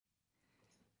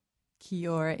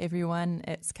Kia ora everyone,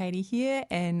 it's Katie here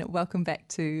and welcome back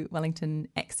to Wellington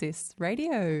Access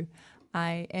Radio.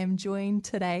 I am joined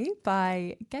today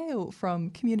by Gail from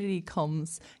Community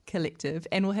Comms Collective,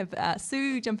 and we'll have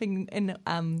Sue jumping in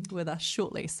with us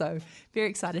shortly, so very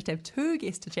excited to have two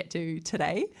guests to chat to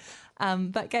today.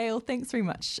 But Gail, thanks very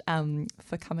much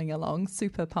for coming along.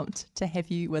 Super pumped to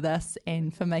have you with us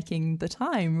and for making the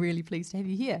time. Really pleased to have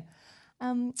you here.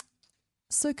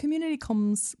 So Community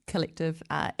Comms Collective,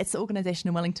 it's an organisation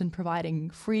in Wellington providing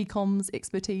free comms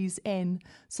expertise and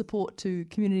support to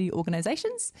community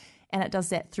organisations, and it does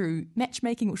that through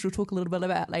matchmaking, which we'll talk a little bit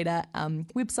about later,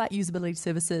 website usability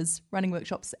services, running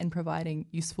workshops and providing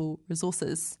useful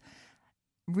resources.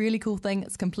 Really cool thing,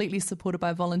 it's completely supported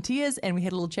by volunteers, and we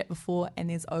had a little chat before and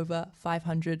there's over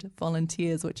 500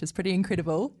 volunteers, which is pretty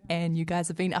incredible, and you guys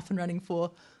have been up and running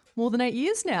for more than 8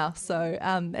 years now, so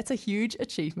that's a huge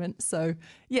achievement. So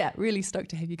yeah, really stoked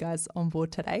to have you guys on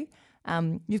board today.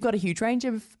 You've got a huge range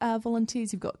of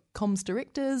volunteers. You've got comms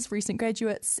directors, recent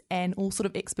graduates, and all sort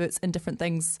of experts in different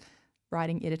things: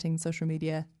 writing, editing, social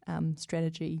media,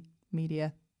 strategy,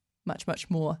 media, much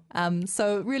more.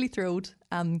 So really thrilled.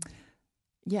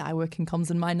 Yeah, I work in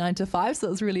comms in my 9 to 5, so it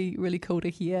was really cool to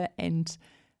hear and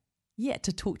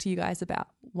to talk to you guys about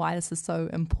why this is so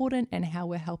important and how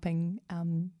we're helping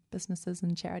businesses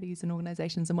and charities and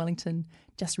organisations in Wellington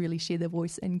just really share their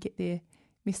voice and get their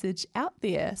message out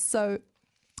there. So,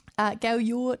 Gail,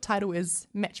 your title is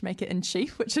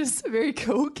Matchmaker-in-Chief, which is very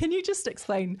cool. Can you just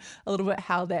explain a little bit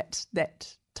how that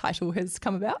title has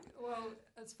come about? Well,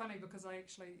 it's funny because I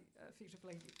actually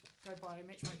effectively go by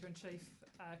Matchmaker-in-Chief,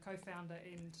 co-founder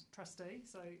and trustee.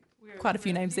 So we're quite a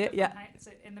few names there, yeah.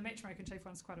 And the Matchmaker-in-Chief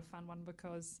one's quite a fun one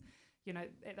because, you know,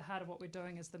 at the heart of what we're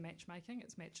doing is the matchmaking.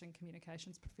 It's matching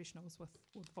communications professionals with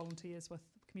volunteers, with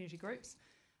community groups.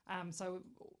 So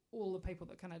all the people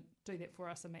that kind of do that for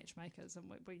us are matchmakers, and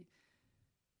we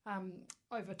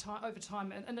over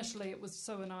time, initially it was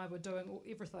Sue and I were doing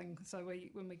everything. So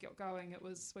when we got going,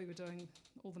 we were doing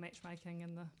all the matchmaking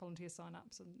and the volunteer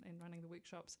sign-ups and running the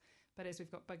workshops. But as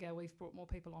we've got bigger, we've brought more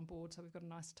people on board, so we've got a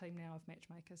nice team now of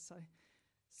matchmakers. So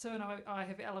Sue and I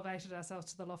have elevated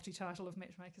ourselves to the lofty title of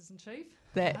Matchmakers-in-Chief.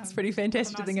 That's pretty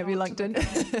fantastic to think of you, LinkedIn.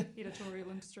 Editorial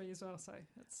industry as well, so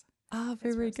it's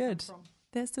very good.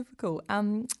 That's super cool.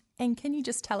 And can you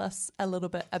just tell us a little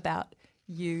bit about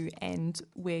you and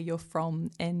where you're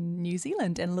from in New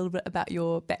Zealand, and a little bit about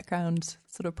your background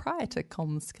sort of prior to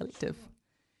Comms Collective?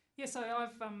 Yeah, so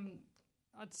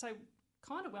I'd say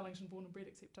kind of Wellington born and bred,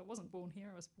 except I wasn't born here.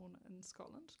 I was born in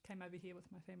Scotland. Came over here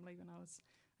with my family when I was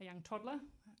a young toddler,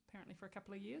 apparently for a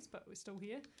couple of years, but we're still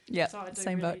here. Yeah, so I do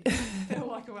same really boat. feel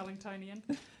like a Wellingtonian.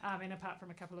 And apart from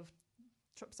a couple of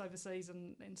trips overseas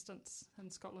and stints in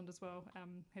Scotland as well,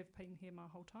 have been here my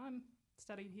whole time,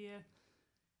 studied here,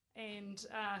 and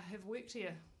have worked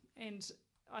here. And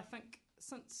I think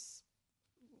since,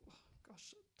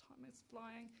 time is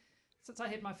flying, since I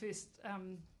had my first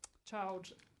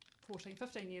child 14,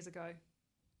 15 years ago,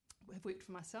 have worked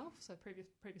for myself. So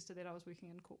previous to that, I was working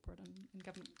in corporate and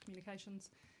government communications,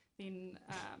 then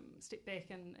stepped back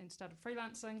and started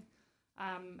freelancing,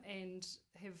 and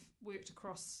have worked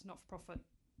across not-for-profit,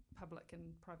 public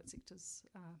and private sectors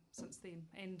since then.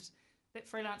 And that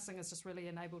freelancing has just really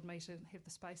enabled me to have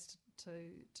the space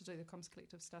to do the Comms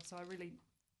Collective stuff. So I really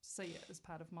see it as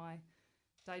part of my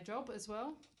day job as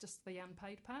well, just the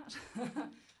unpaid part.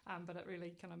 But it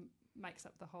really kind of makes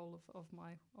up the whole of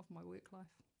my work life.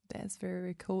 That's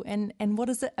very cool. And what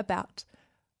is it about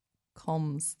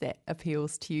comms that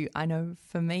appeals to you? I know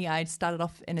for me, I started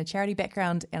off in a charity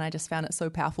background, and I just found it so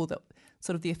powerful that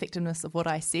sort of the effectiveness of what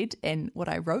I said and what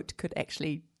I wrote could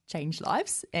actually change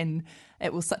lives, and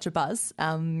it was such a buzz.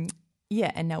 And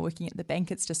now working at the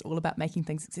bank, it's just all about making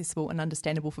things accessible and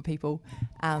understandable for people,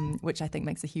 which I think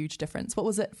makes a huge difference. What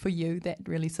was it for you that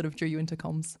really sort of drew you into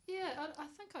comms? Yeah, I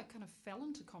think I kind of fell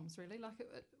into comms really. Like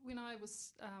when I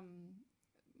was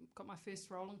got my first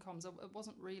role in comms, it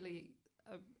wasn't really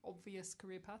an obvious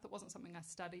career path. It wasn't something I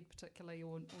studied particularly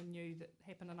or knew that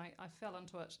happened, and I fell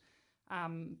into it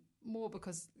more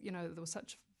because, you know, there was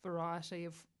such variety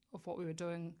of what we were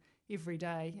doing every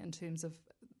day in terms of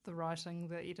the writing,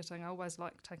 the editing. I always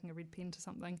like taking a red pen to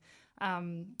something,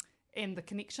 and the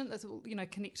connection,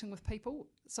 connecting with people.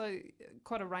 So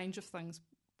quite a range of things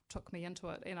took me into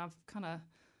it, and I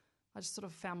just sort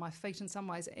of found my feet in some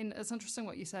ways. And it's interesting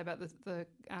what you say about the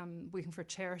working for a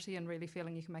charity and really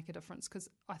feeling you can make a difference, because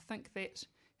I think that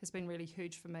has been really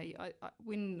huge for me.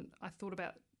 When I thought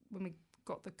about when we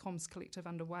got the Comms Collective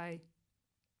underway,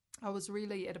 I was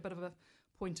really at a bit of a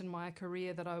point in my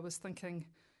career that I was thinking,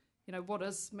 you know, what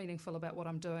is meaningful about what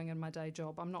I'm doing in my day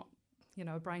job? I'm not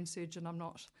a brain surgeon. I'm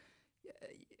not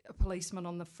a policeman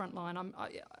on the front line.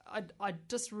 I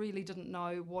just really didn't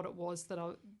know what it was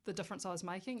the difference I was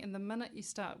making. And the minute you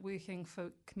start working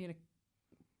for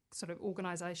sort of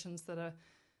organisations that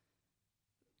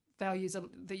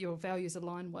your values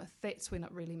align with, that's when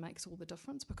it really makes all the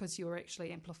difference, because you're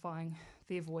actually amplifying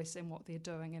their voice and what they're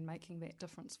doing and making that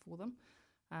difference for them.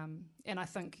 And I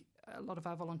think a lot of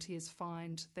our volunteers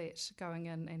find that going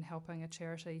in and helping a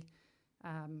charity,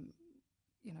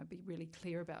 be really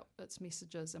clear about its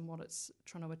messages and what it's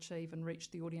trying to achieve and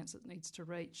reach the audience it needs to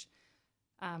reach,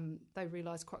 they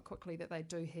realise quite quickly that they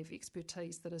do have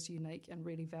expertise that is unique and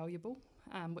really valuable,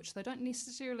 which they don't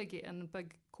necessarily get in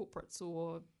big corporates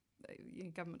or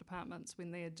government departments,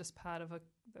 when they're just part of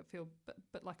they feel a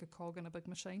bit like a cog in a big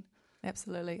machine.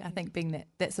 Absolutely. I think being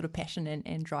that sort of passion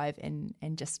and drive and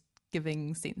just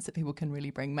giving sense that people can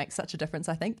really bring makes such a difference,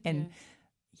 I think. And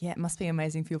it must be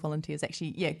amazing for your volunteers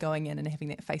actually, going in and having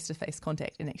that face-to-face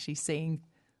contact and actually seeing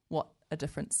what a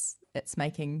difference it's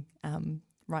making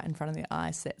right in front of their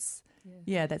eyes.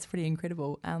 That's pretty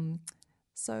incredible.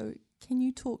 So can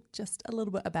you talk just a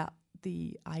little bit about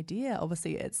the idea?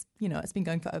 Obviously it's been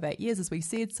going for over 8 years, as we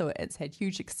said, so it's had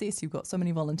huge success. You've got so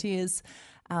many volunteers,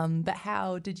 but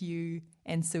how did you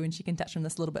and Sue, and she can touch on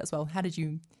this a little bit as well, how did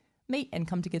you meet and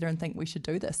come together and think we should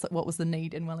do this? What was the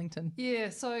need in Wellington?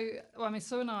 So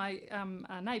Sue and I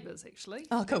are neighbours, actually.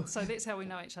 Oh, cool. So that's how we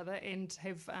know each other, and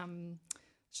have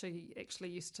she actually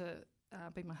used to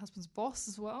be my husband's boss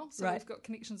as well. So We've got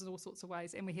connections in all sorts of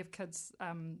ways, and we have kids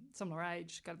similar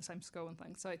age, go to the same school and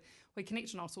things. So we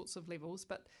connect on all sorts of levels.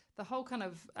 But the whole kind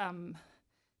of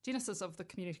genesis of the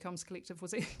Community Comms Collective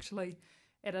was actually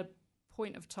at a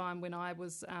point of time when I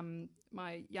was,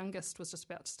 my youngest was just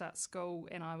about to start school,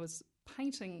 and I was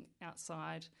painting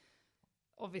outside,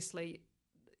 obviously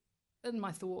in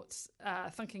my thoughts,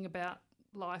 thinking about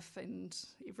life and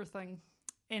everything,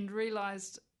 and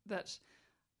realised that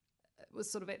it was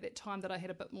sort of at that time that I had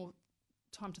a bit more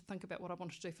time to think about what I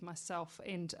wanted to do for myself,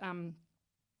 and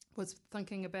was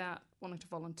thinking about wanting to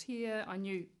volunteer. I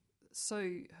knew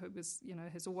Sue, who was,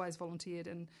 has always volunteered,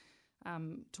 and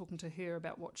talking to her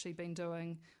about what she'd been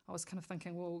doing, I was kind of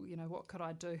thinking, well, what could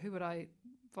I do? Who would I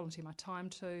volunteer my time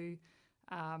to?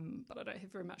 But I don't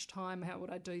have very much time. How would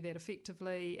I do that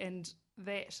effectively? And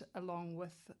that, along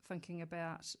with thinking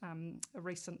about a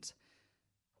recent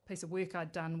piece of work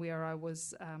I'd done where I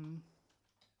was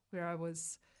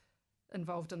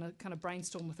involved in a kind of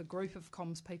brainstorm with a group of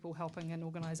comms people helping an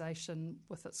organisation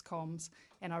with its comms,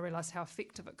 and I realised how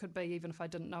effective it could be even if I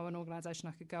didn't know an organisation.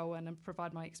 I could go in and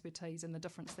provide my expertise and the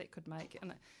difference that could make.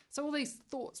 And so all these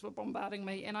thoughts were bombarding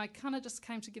me, and I kind of just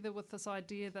came together with this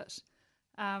idea that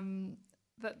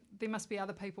that there must be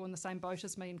other people in the same boat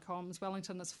as me in comms.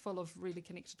 Wellington is full of really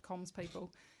connected comms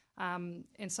people, and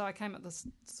so I came at this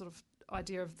sort of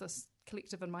idea of this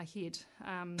collective in my head.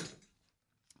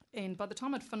 And by the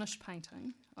time I'd finished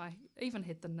painting, I even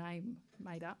had the name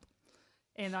made up.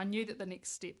 And I knew that the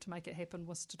next step to make it happen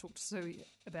was to talk to Sue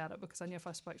about it, because I knew if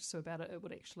I spoke to Sue about it, it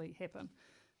would actually happen.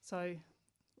 So,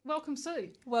 welcome,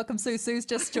 Sue. Welcome, Sue. Sue's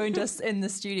just joined us in the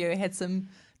studio. Had some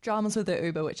dramas with her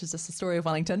Uber, which is just a story of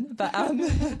Wellington. But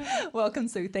welcome,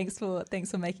 Sue. Thanks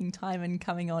for making time and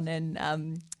coming on.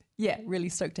 And really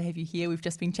stoked to have you here. We've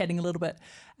just been chatting a little bit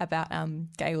about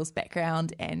Gail's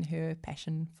background and her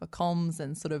passion for comms,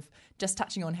 and sort of just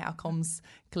touching on how Comms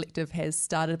Collective has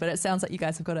started. But it sounds like you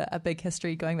guys have got a big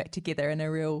history going back together, and a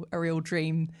real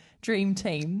dream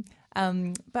team.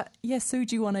 Sue,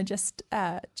 do you want to just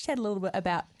chat a little bit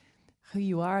about who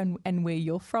you are and where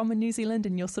you're from in New Zealand,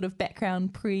 and your sort of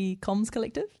background pre-Comms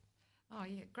Collective? Oh,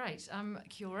 yeah, great.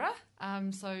 Kia ora.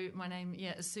 So my name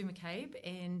is Sue McCabe,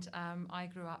 and I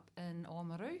grew up in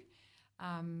Oamaru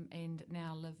and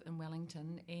now live in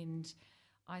Wellington. And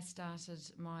I started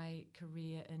my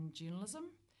career in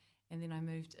journalism, and then I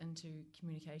moved into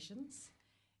communications.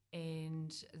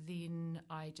 And then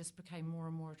I just became more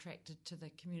and more attracted to the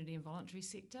community and voluntary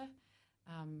sector.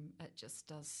 It just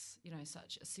does,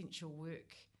 such essential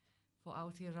work for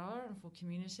Aotearoa and for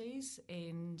communities,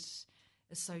 and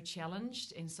is so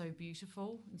challenged and so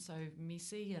beautiful and so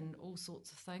messy and all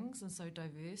sorts of things, and so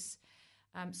diverse.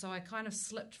 So I kind of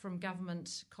slipped from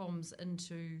government comms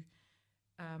into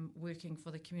working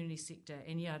for the community sector.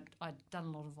 And I'd done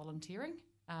a lot of volunteering,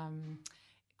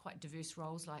 quite diverse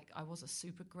roles. Like I was a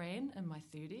super gran in my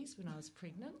 30s when I was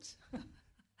pregnant.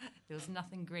 There was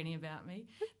nothing granny about me,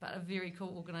 but a very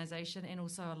cool organisation, and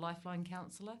also a lifeline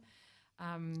counsellor.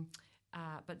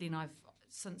 But then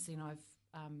since then I've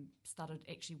started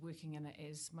actually working in it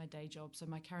as my day job. So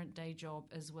my current day job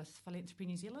is with Philanthropy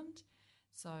New Zealand.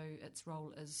 So its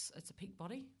role is, it's a peak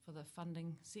body for the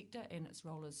funding sector, and its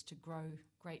role is to grow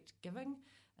great giving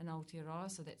in Aotearoa.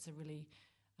 So that's a really,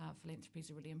 philanthropy is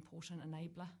a really important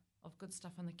enabler of good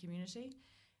stuff in the community.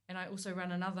 And I also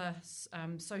run another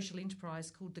social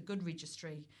enterprise called the Good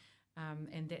Registry,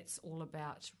 and that's all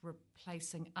about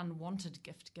replacing unwanted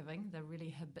gift giving, the really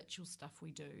habitual stuff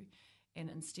we do, and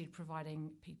instead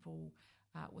providing people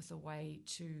with a way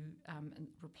to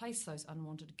replace those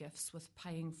unwanted gifts with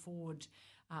paying forward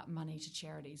money to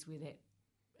charities where that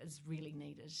is really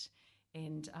needed.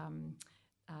 And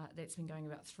that's been going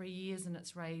about 3 years, and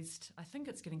it's raised, I think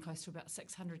it's getting close to about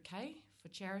 600K for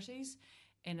charities,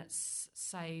 and it's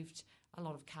saved a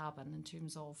lot of carbon in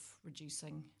terms of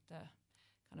reducing the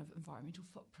kind of environmental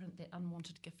footprint that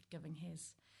unwanted gift giving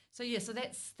has. So so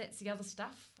that's the other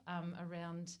stuff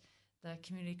around the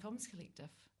Community Comms Collective.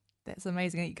 That's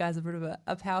amazing that you guys are a bit of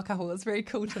a power couple. It's very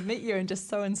cool to meet you, and just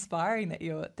so inspiring that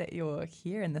you're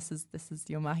here, and this is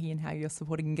your mahi and how you're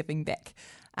supporting and giving back.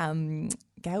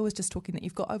 Gail was just talking that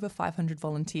you've got over 500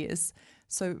 volunteers.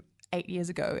 So 8 years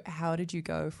ago, how did you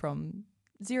go from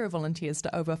 0 volunteers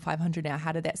to over 500 now?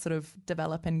 How did that sort of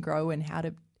develop and grow, and how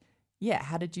did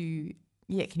you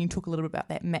can you talk a little bit about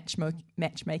that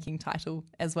matchmaking title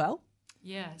as well?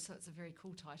 Yeah, so it's a very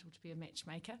cool title to be a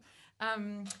matchmaker.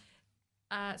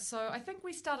 So I think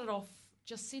we started off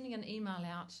just sending an email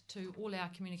out to all our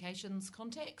communications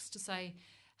contacts to say,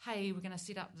 hey, we're going to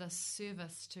set up this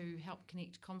service to help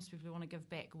connect comms people who want to give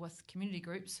back with community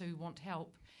groups who want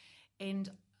help. And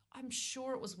I'm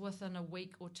sure it was within a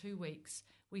week or 2 weeks,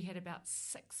 we had about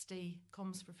 60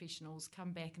 comms professionals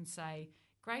come back and say,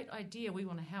 great idea, we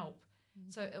want to help.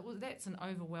 So that's an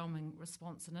overwhelming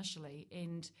response initially.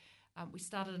 And we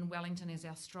started in Wellington as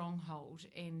our stronghold,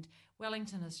 and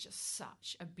Wellington is just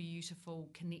such a beautiful,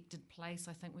 connected place.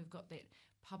 I think we've got that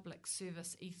public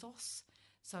service ethos.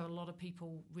 So a lot of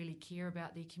people really care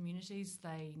about their communities.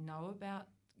 They know about,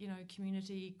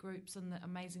 community groups and the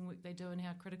amazing work they do and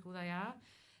how critical they are.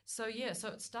 So so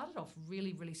it started off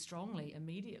really, really strongly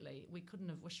immediately. We couldn't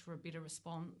have wished for a better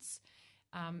response.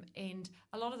 And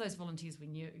a lot of those volunteers we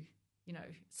knew,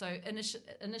 So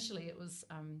initially it was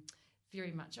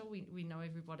very much, we know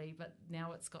everybody, but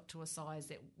now it's got to a size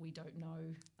that we don't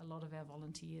know a lot of our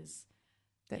volunteers.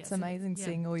 That's amazing,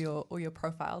 seeing all your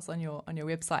profiles on your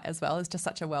website as well. It's just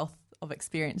such a wealth of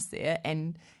experience there,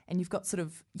 and you've got sort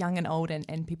of young and old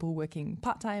and people working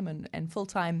part-time and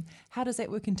full-time. How does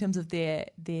that work in terms of their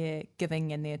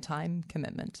giving and their time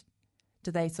commitment?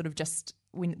 Do they sort of just,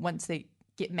 once they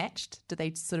get matched, do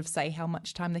they sort of say how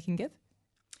much time they can give?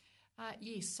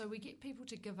 Yes, so we get people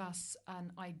to give us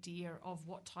an idea of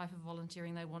what type of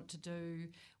volunteering they want to do,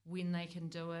 when they can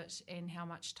do it, and how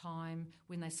much time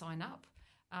when they sign up.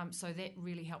 So that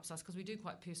really helps us because we do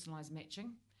quite personalised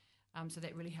matching. So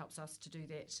that really helps us to do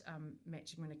that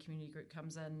matching when a community group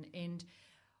comes in. And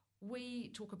we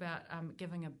talk about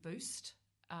giving a boost.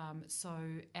 So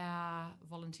our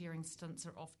volunteering stints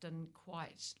are often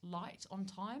quite light on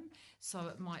time. So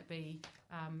it might be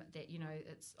that,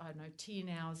 it's, 10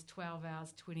 hours, 12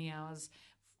 hours, 20 hours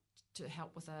to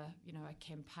help with a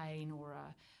campaign or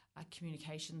a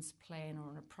communications plan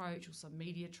or an approach or some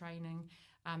media training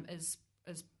is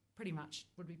pretty much,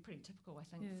 would be pretty typical, I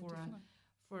think,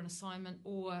 for an assignment.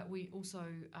 Or we also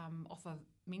offer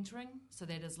mentoring. So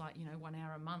that is 1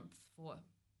 hour a month for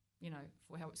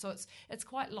help. So it's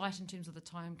quite light in terms of the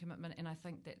time commitment, and I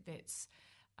think that's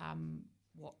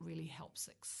what really helps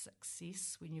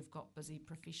success when you've got busy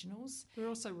professionals. We're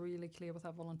also really clear with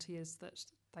our volunteers that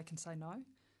they can say no.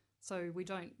 So we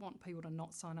don't want people to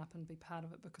not sign up and be part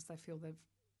of it because they feel they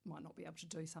might not be able to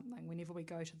do something. Whenever we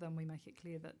go to them, we make it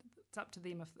clear that it's up to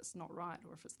them if it's not right,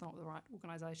 or if it's not the right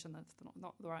organisation, if it's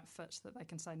not the right fit, that they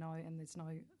can say no, and there's no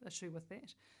issue with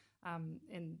that.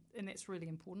 And that's really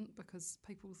important because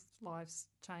people's lives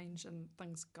change and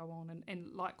things go on.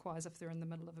 And likewise, if they're in the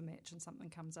middle of a match and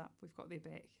something comes up, we've got their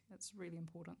back. It's really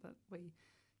important that we,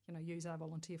 use our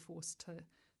volunteer force to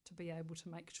be able to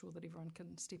make sure that everyone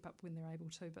can step up when they're able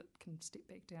to, but can step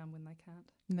back down when they can't.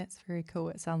 And that's very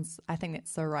cool. I think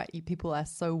that's so right. People are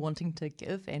so wanting to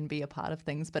give and be a part of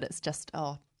things, but it's just,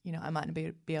 I might not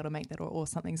be able to make that, or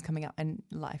something's coming up, and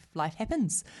life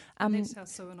happens. And that's how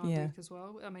Sue and I work as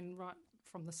well. I mean, right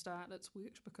from the start, it's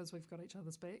worked because we've got each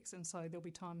other's backs, and so there'll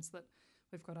be times that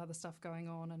we've got other stuff going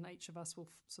on, and each of us will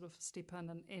sort of step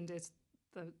in, and as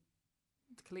the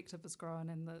collective has grown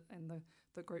and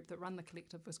the group that run the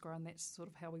collective has grown, that's sort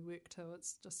of how we work too.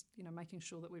 It's just, making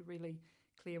sure that we're really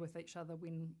clear with each other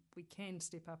when we can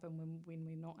step up and when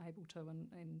we're not able to,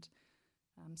 and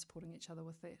supporting each other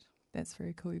with that. That's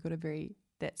very cool.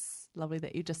 That's lovely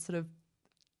that you just sort of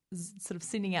sort of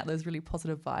sending out those really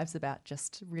positive vibes about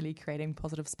just really creating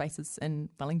positive spaces in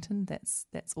Wellington. That's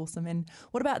awesome. And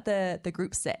what about the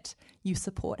groups that you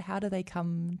support? How do they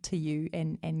come to you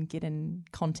and get in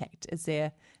contact? Is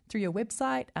there through your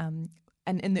website? And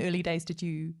in the early days, did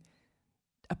you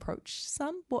approach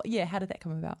some? How did that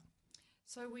come about?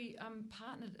 So we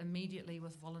partnered immediately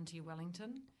with Volunteer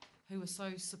Wellington, who were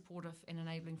so supportive and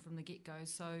enabling from the get-go.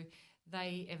 So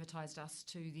they advertised us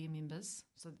to their members.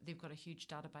 So they've got a huge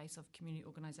database of community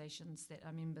organisations that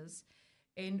are members.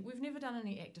 And we've never done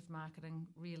any active marketing,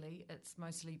 really. It's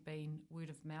mostly been word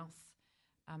of mouth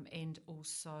and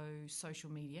also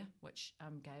social media, which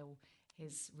Gail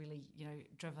has really,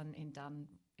 driven and done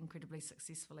incredibly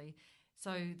successfully.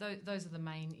 So those are the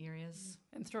main areas.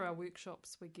 And through our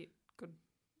workshops, we get good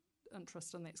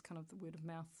interest, and that's kind of the word of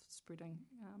mouth spreading.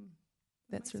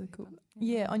 That's really cool.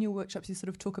 Yeah, on your workshops, you sort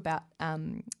of talk about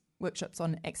workshops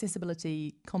on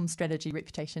accessibility, comm strategy,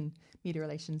 reputation, media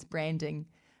relations, branding.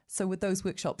 So with those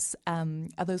workshops,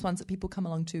 are those ones that people come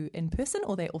along to in person,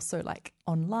 or they're also like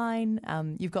online?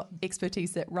 You've got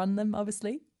expertise that run them,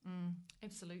 obviously.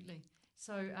 Absolutely.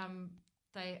 So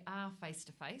they are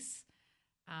face-to-face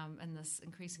in this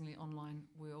increasingly online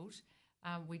world.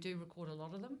 We do record a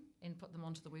lot of them and put them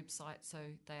onto the website, so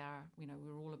they are,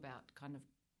 we're all about kind of,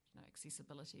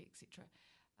 accessibility, etc.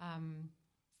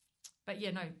 But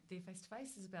they're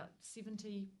face-to-face. There's about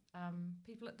 70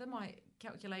 people at them. I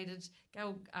calculated,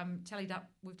 Gail tallied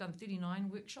up, we've done 39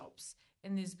 workshops,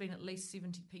 and there's been at least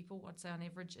 70 people, I'd say on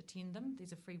average, attend them.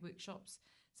 These are free workshops,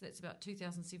 so that's about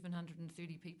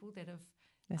 2,730 people that have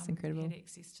incredible. Had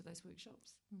access to those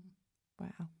workshops.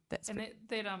 Wow, that's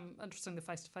interesting, the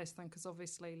face-to-face thing, because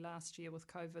obviously last year with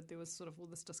COVID there was sort of all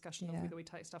this discussion of whether we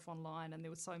take stuff online, and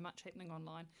there was so much happening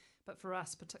online. But for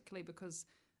us, particularly because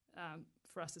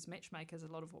for us as matchmakers, a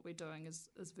lot of what we're doing is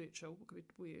virtual.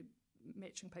 We're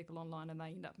matching people online and they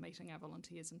end up meeting our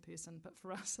volunteers in person. But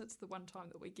for us, it's the one time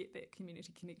that we get that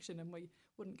community connection, and we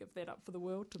wouldn't give that up for the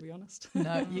world, to be honest.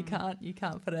 No, you can't. You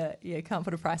can't put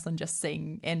a price on just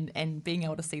seeing and being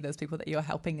able to see those people that you're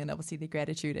helping, and obviously their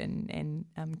gratitude and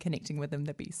connecting with them.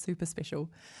 That'd be super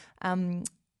special.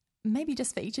 Maybe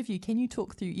just for each of you, can you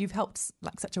talk through? You've helped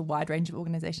like such a wide range of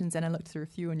organisations, and I looked through a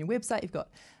few on your website. You've got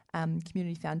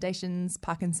community foundations,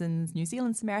 Parkinson's, New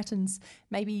Zealand Samaritans.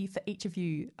 Maybe for each of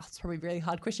you, it's probably a really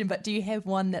hard question, but do you have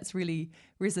one that's really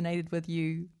resonated with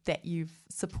you that you've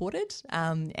supported,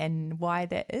 and why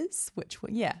that is? Which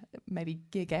one? Yeah, maybe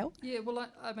Gail? Yeah, well,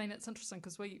 I mean, it's interesting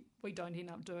because we don't end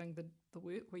up doing the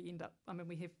work. We end up,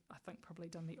 we have, I think, probably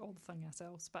done the odd thing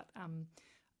ourselves, but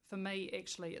for me,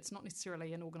 actually, it's not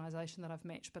necessarily an organisation that I've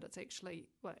matched, but it's actually,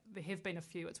 well, there have been a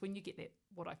few. It's when you get that,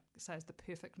 what I say is the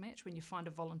perfect match, when you find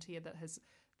a volunteer that has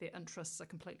their interests are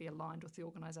completely aligned with the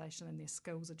organisation and their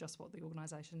skills are just what the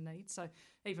organisation needs. So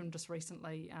even just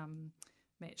recently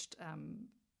matched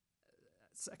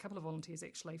a couple of volunteers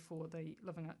actually for the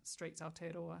Living Up Streets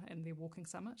Aotearoa and their walking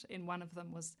summit, and one of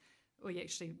them was, we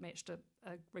actually matched a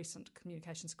recent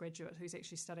communications graduate who's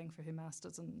actually studying for her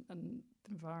Masters in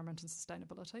Environment and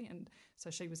Sustainability, and so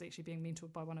she was actually being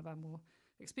mentored by one of our more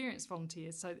experienced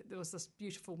volunteers. So there was this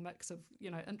beautiful mix of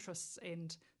interests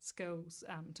and skills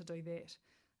to do that.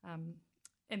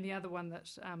 And the other one that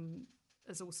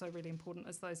is also really important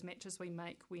is those matches we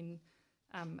make when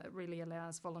it really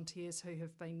allows volunteers who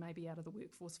have been maybe out of the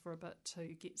workforce for a bit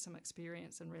to get some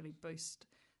experience and really boost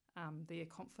their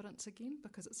confidence again,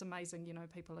 because it's amazing,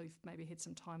 people who've maybe had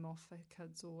some time off for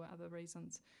kids or other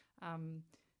reasons,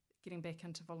 getting back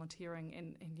into volunteering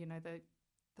and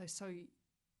they're so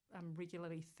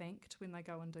regularly thanked when they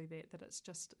go and do that it's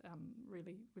just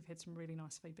really, we've had some really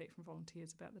nice feedback from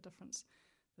volunteers about the difference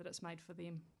that it's made for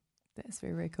them. That's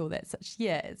very, very cool. That's such,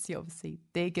 it's obviously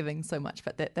they're giving so much,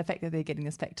 but the fact that they're getting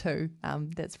this back too,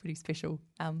 that's pretty special.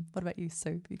 What about you,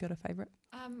 Sue? Have you got a favourite?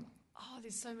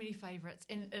 There's so many favourites,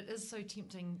 and it is so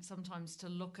tempting sometimes to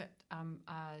look at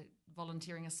a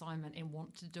volunteering assignment and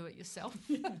want to do it yourself,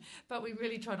 but we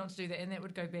really try not to do that, and that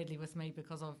would go badly with me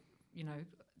because of,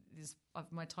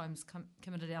 my time's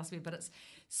committed elsewhere, but it's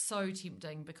so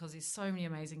tempting because there's so many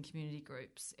amazing community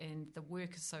groups and the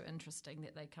work is so interesting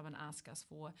that they come and ask us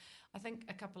for. I think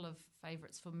a couple of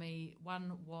favourites for me,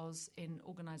 one was an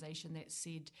organisation that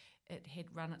said it had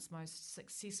run its most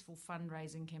successful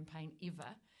fundraising campaign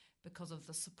ever because of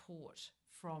the support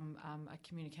from a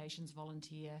communications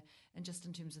volunteer, and just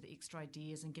in terms of the extra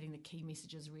ideas and getting the key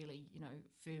messages really,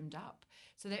 firmed up.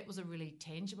 So that was a really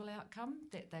tangible outcome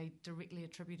that they directly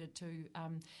attributed to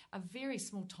a very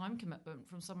small time commitment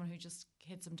from someone who just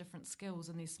had some different skills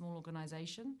in their small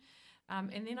organisation.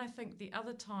 And then I think the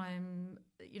other time,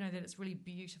 that it's really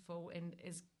beautiful, and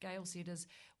as Gail said, is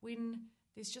when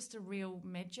there's just a real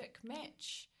magic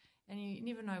match. And you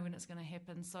never know when it's going to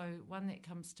happen. So one that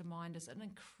comes to mind is an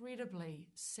incredibly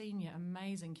senior,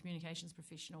 amazing communications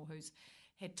professional who's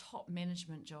had top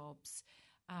management jobs.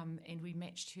 And we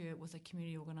matched her with a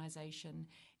community organisation.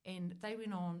 And they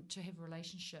went on to have a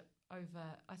relationship over,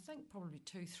 I think, probably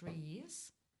 2-3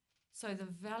 years. So the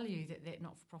value that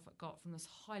not-for-profit got from this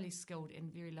highly skilled and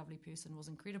very lovely person was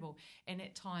incredible. And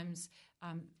at times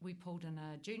we pulled in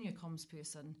a junior comms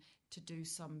person to do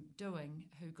some doing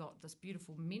who got this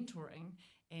beautiful mentoring,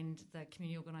 and the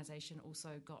community organisation also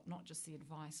got not just the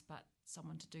advice but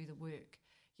someone to do the work.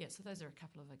 Yeah, so those are a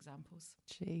couple of examples.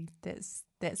 Gee, that's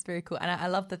very cool. And I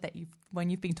love that when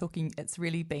you've been talking, it's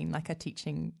really been like a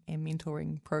teaching and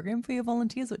mentoring program for your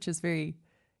volunteers, which is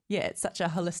it's such a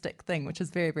holistic thing, which is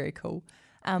very, very cool.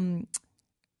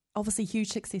 Obviously, huge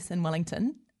success in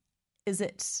Wellington. Is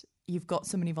it, you've got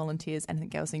so many volunteers, and I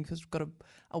think Gail was saying you've got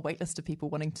a wait list of people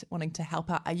wanting to help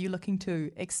out. Are you looking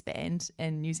to expand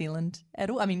in New Zealand at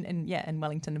all? I mean, in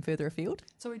Wellington and further afield?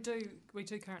 So we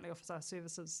do currently offer our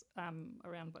services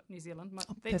around New Zealand.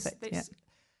 That's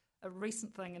a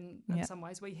recent thing in some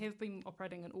ways. We have been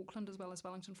operating in Auckland as well as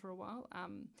Wellington for a while,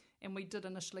 and we did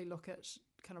initially look at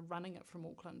kind of running it from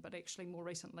Auckland, but actually more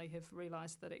recently have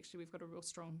realised that actually we've got a real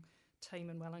strong team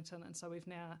in Wellington, and so we've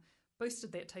now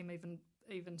boosted that team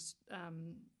even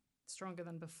stronger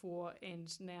than before,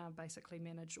 and now basically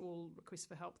manage all requests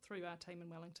for help through our team in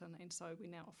Wellington, and so we're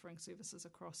now offering services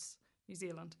across New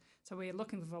Zealand. So we're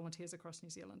looking for volunteers across New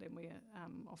Zealand, and we're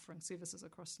offering services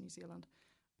across New Zealand.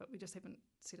 But we just haven't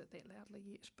said it that loudly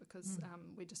yet because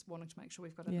we're just wanting to make sure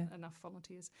we've got enough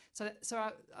volunteers. So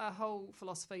our whole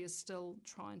philosophy is still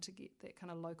trying to get that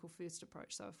kind of local first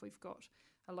approach. So if we've got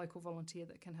a local volunteer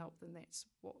that can help, then that's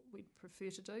what we'd prefer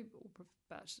to do.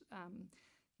 But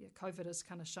COVID has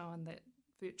kind of shown that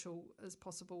virtual is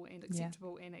possible and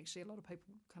acceptable, and actually a lot of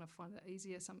people kind of find it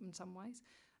easier in some ways.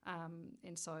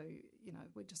 And so,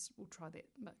 we'll try that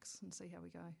mix and see how we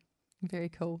go. Very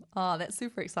cool. Oh, that's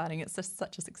super exciting. It's just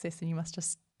such a success, and you must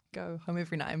just go home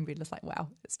every night and be just like, wow,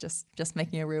 it's just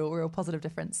making a real positive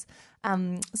difference.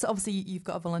 So obviously you've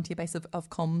got a volunteer base of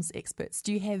comms experts.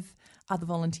 Do you have other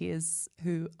volunteers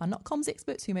who are not comms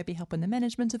experts who maybe help in the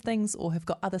management of things or have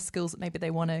got other skills that maybe they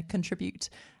want to contribute?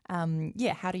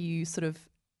 How do you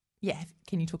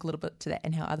can you talk a little bit to that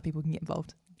and how other people can get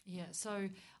involved? Yeah, so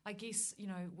I guess,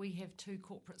 we have 2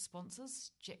 corporate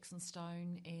sponsors, Jackson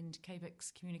Stone and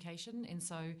KBIX Communication. And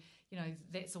so,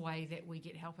 that's a way that we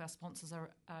get help. Our sponsors are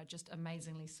just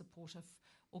amazingly supportive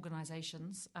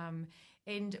organisations.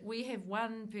 And we have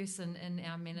one person in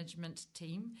our management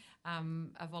team,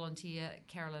 a volunteer,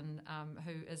 Carolyn,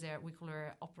 who is we call her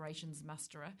our operations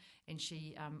musterer, and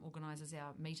she organises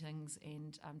our meetings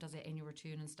and does our annual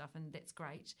return and stuff, and that's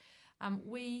great.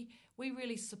 We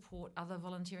really support other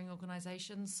volunteering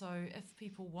organisations. So if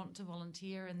people want to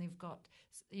volunteer and they've got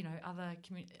other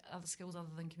skills other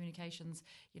than communications,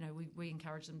 we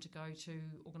encourage them to go to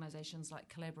organisations like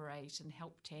Collaborate and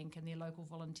Help Tank and their local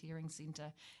volunteering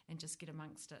centre and just get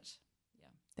amongst it. Yeah,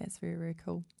 that's very, very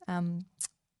cool.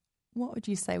 What would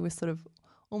you say, we're sort of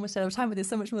almost out of time, but there's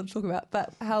so much more to talk about.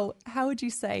 But how would you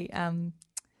say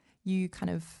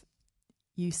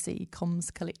you see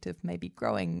Comms Collective maybe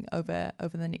growing over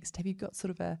the next? Have you got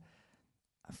sort of a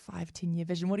 5-10 year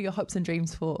vision? What are your hopes and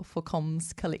dreams for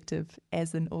Comms Collective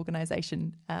as an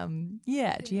organisation? Do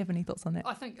you have any thoughts on that?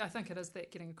 I think it is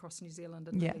that getting across New Zealand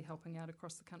and really helping out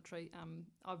across the country.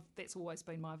 That's always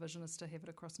been my vision, is to have it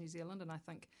across New Zealand, and I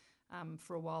think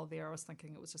for a while there I was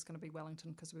thinking it was just going to be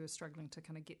Wellington because we were struggling to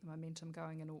kind of get the momentum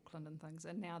going in Auckland and things,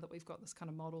 and now that we've got this kind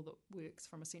of model that works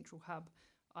from a central hub,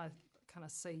 I kind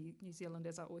of see New Zealand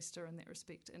as our oyster in that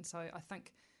respect. And so I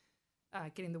think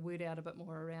getting the word out a bit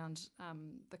more around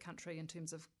the country in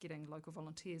terms of getting local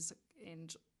volunteers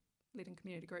and letting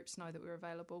community groups know that we're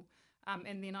available.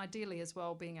 And then ideally as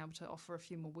well being able to offer a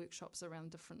few more workshops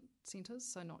around different centres.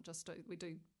 So not just we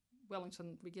do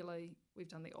Wellington regularly, we've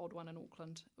done the odd one in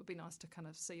Auckland. It would be nice to kind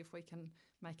of see if we can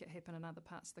make it happen in other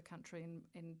parts of the country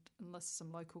and enlist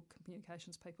some local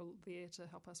communications people there to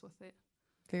help us with that.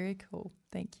 Very cool.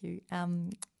 Thank you.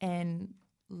 And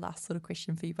last sort of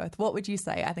question for you both. What would you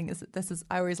say, I think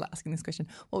I always like asking this question,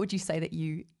 what would you say that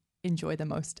you enjoy the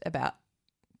most about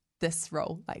this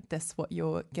role, like this, what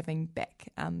you're giving back?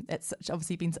 It's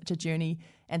obviously been such a journey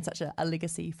and such a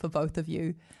legacy for both of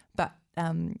you. But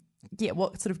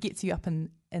what sort of gets you up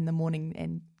in the morning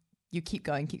and you keep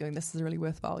going, this is really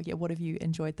worthwhile. Yeah, what have you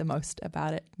enjoyed the most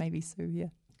about it? Maybe Sue, yeah.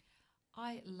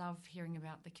 I love hearing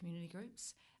about the community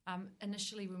groups.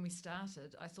 Initially, when we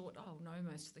started, I thought, oh, no,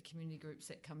 most of the community groups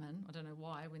that come in, I don't know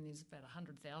why, when there's about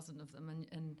 100,000 of them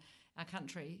in our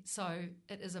country. So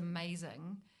it is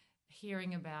amazing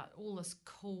hearing about all this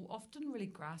cool, often really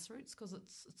grassroots, because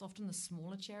it's often the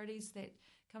smaller charities that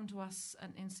come to us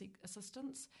and seek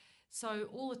assistance. So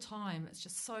all the time, it's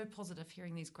just so positive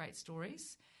hearing these great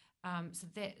stories. So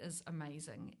that is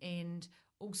amazing. And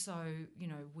also,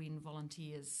 when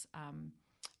volunteers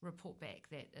report back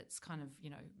that it's kind of,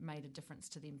 made a difference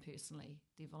to them personally,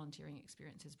 their volunteering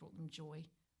experience has brought them joy.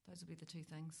 Those would be the two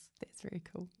things. That's very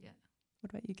cool. Yeah.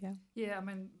 What about you, Gail? Yeah, I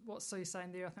mean, what Sue's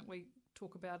saying there, I think we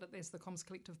talk about it, there's the Comms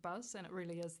Collective buzz, and it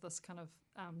really is this kind of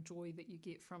joy that you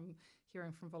get from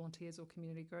hearing from volunteers or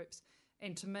community groups.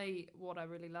 And to me, what I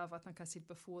really love, I think I said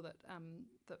before that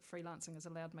that freelancing has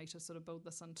allowed me to sort of build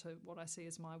this into what I see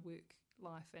as my work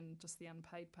life and just the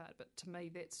unpaid part. But to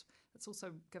me, it's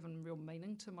also given real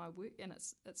meaning to my work, and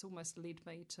it's almost led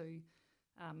me to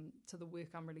the work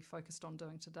I'm really focused on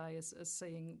doing today, is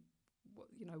seeing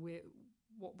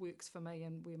what works for me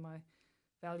and where my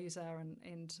values are,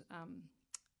 and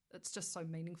it's just so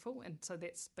meaningful, and so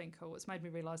that's been cool. It's made me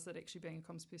realise that actually being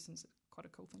a comms person is quite a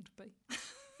cool thing to be.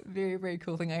 Very, very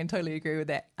cool thing. I can totally agree with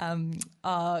that.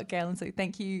 Gail and Sue,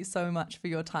 thank you so much for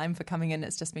your time, for coming in.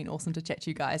 It's just been awesome to chat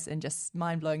to you guys, and just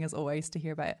mind-blowing as always to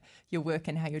hear about your work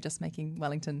and how you're just making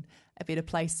Wellington a better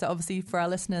place. So obviously for our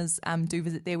listeners, do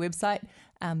visit their website,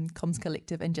 Comms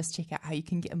Collective, and just check out how you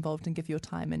can get involved and give your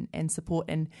time and support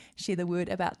and share the word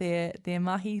about their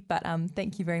mahi. But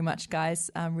thank you very much,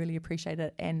 guys. Really appreciate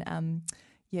it. And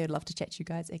I'd love to chat to you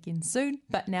guys again soon.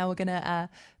 But now we're going to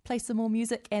play some more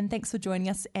music, and thanks for joining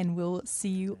us, and we'll see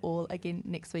you all again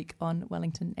next week on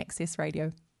Wellington Access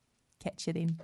Radio. Catch you then.